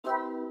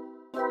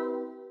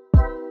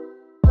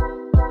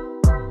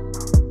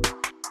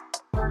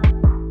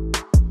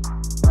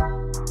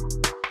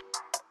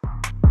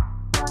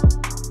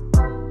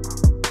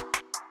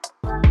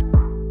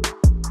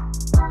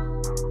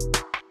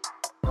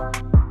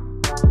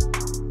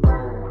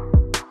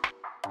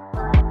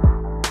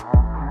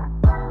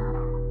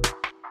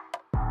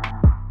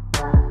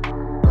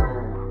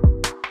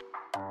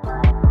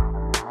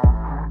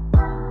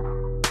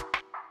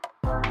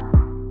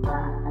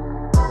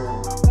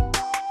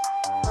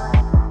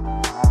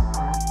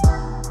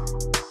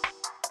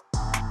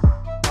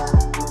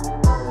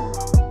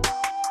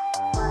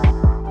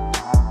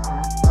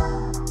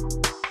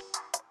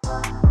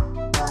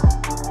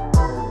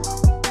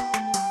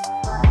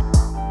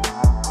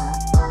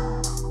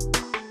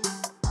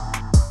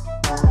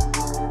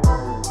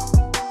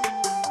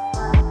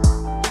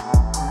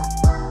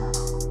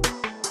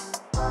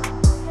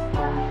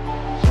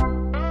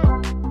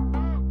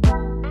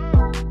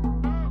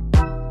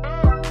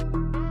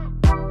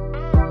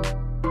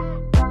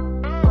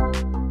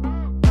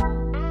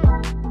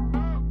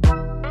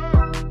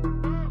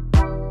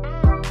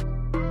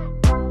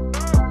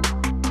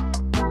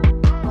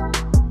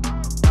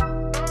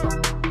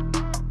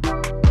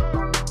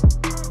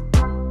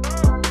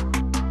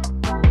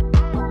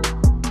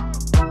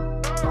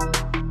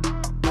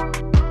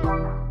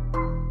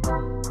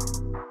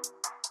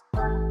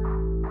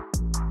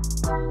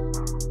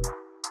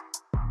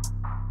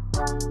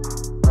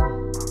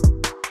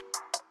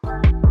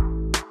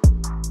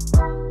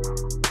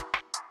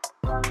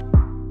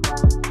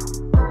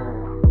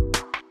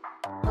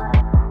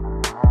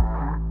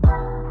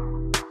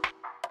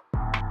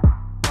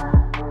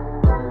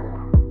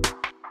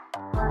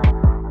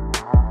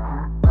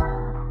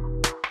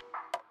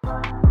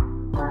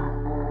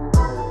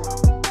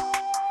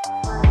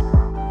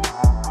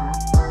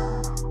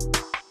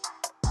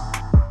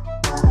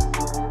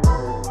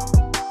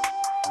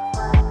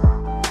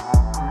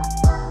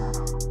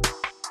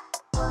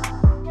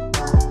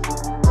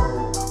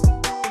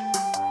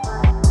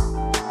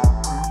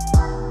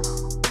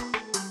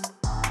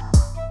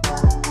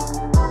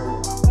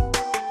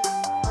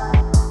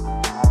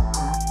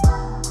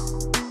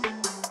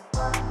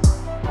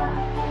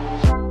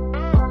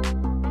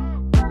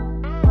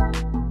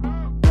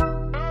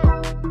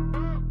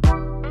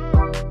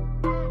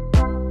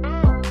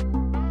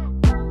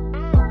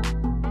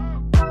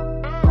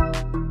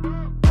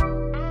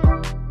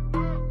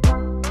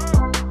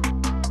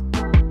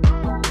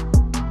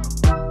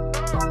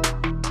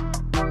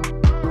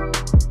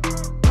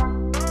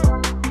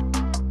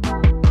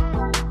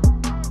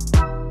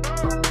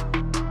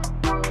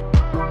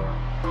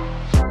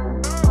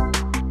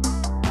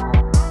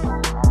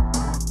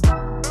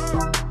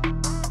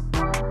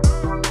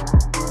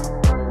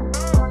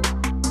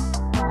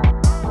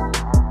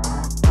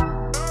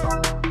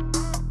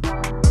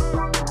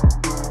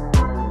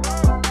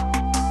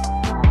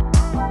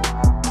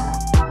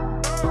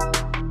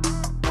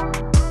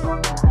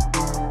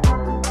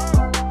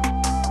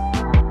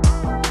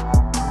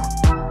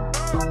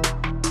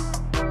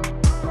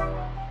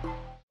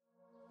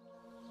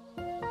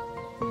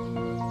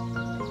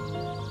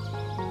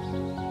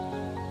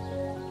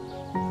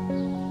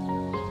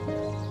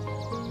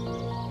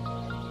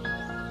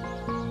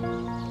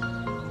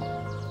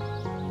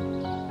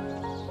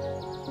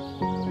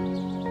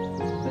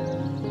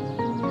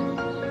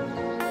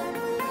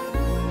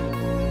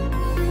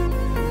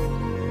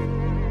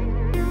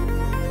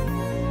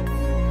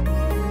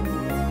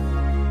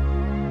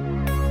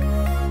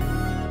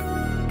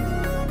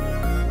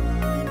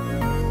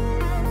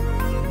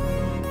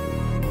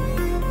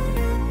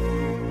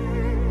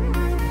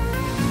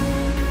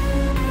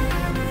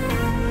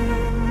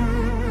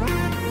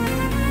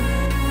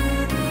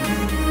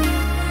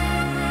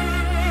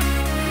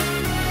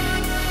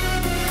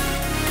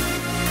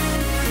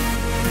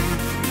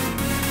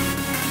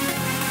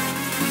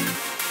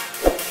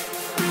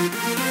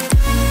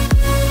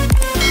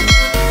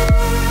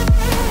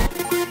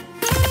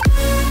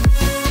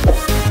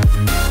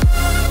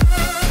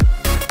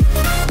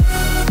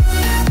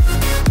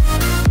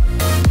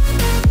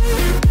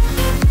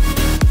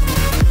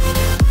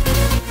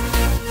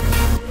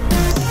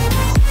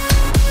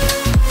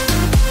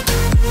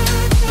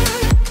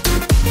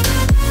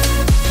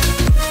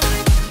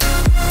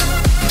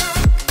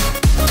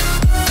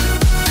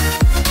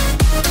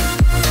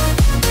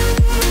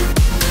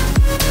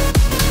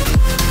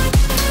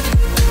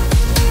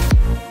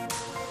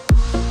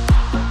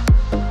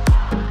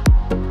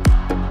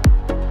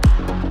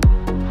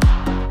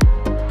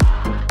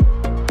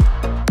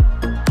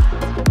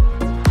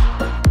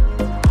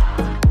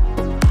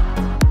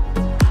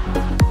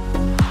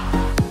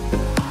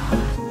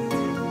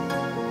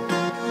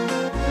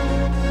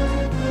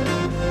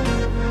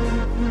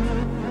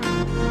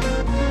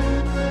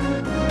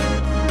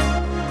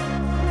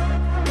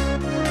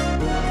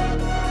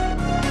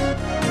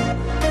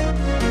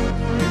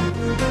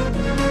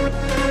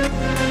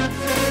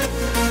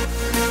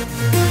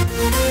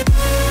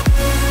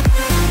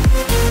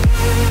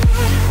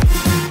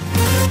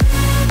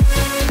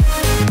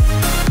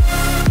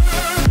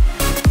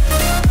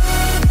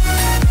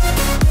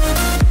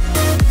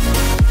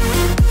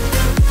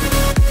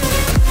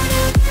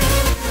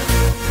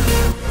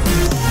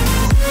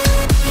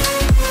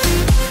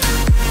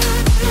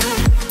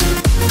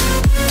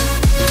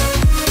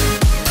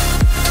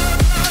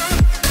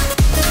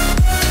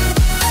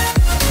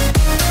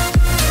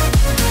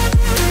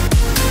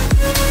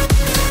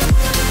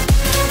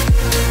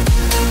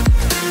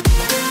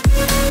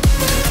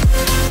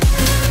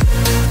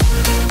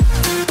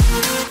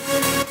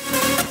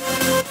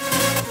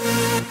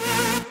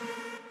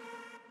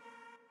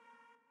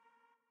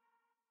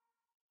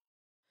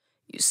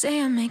say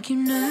I make you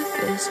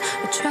nervous,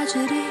 a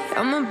tragedy,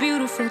 I'm a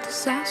beautiful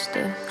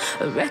disaster,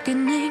 a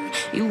reckoning,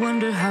 you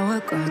wonder how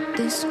I got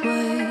this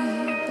way.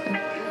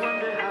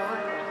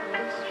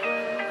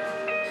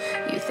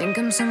 You think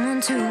I'm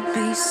someone to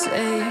be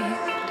saved,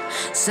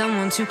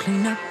 someone to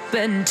clean up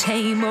and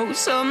tame. Oh,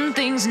 some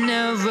things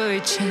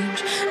never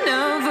change,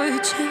 never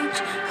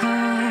change.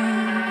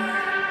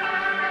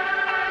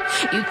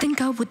 You think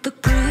I would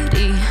look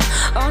pretty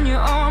on your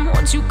arm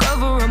once you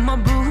cover up my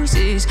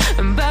bruises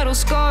and battle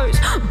scars,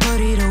 but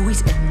it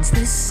always ends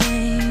the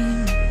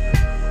same.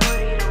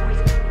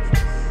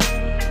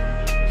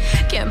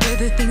 Can't bear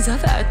the things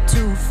I've had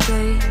to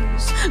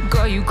face,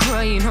 got you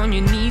crying on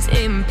your knees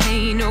in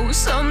pain. Oh,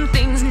 some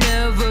things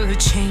never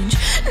change,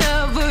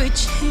 never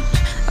change.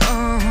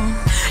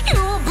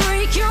 You'll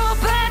break your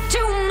back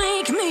to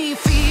make me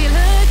feel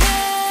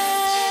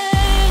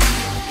again,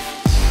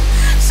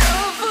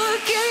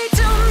 suffocate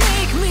to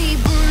make me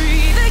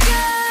breathe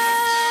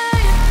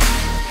again,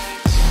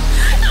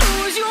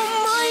 lose your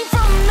mind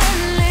from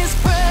endless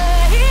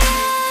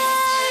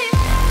pain.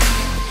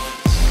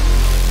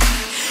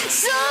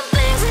 Some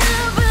things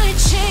never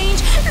change,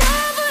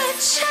 never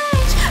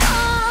change.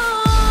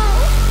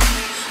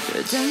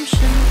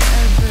 Redemption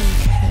never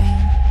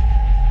came.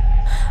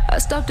 I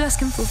stopped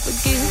asking for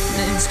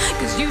forgiveness,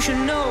 cause you should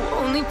know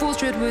only fools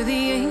tread where the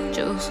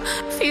angels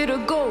fear to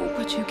go,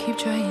 but you keep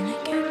trying to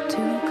get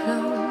too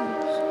close.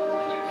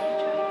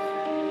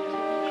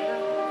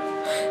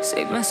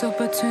 Save myself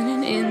by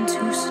turning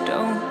into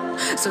stone,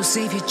 so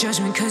save your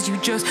judgment cause you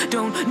just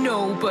don't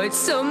know. But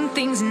some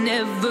things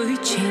never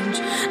change,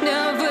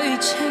 never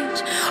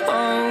change.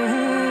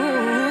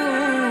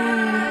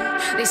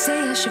 They say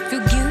I should feel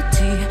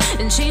guilty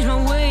and change my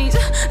ways,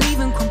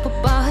 leaving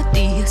crumpled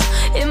bodies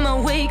in my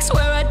wake.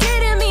 Swear I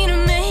didn't mean to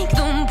make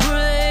them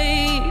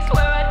break,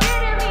 swear I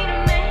didn't mean to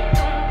make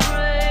them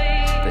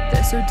break. But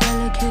they're so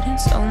delicate and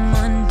so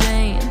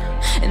mundane,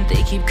 and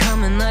they keep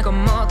coming like a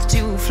moth to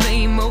a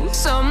flame. Oh,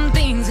 some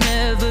things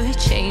never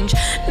change,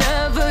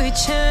 never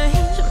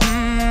change.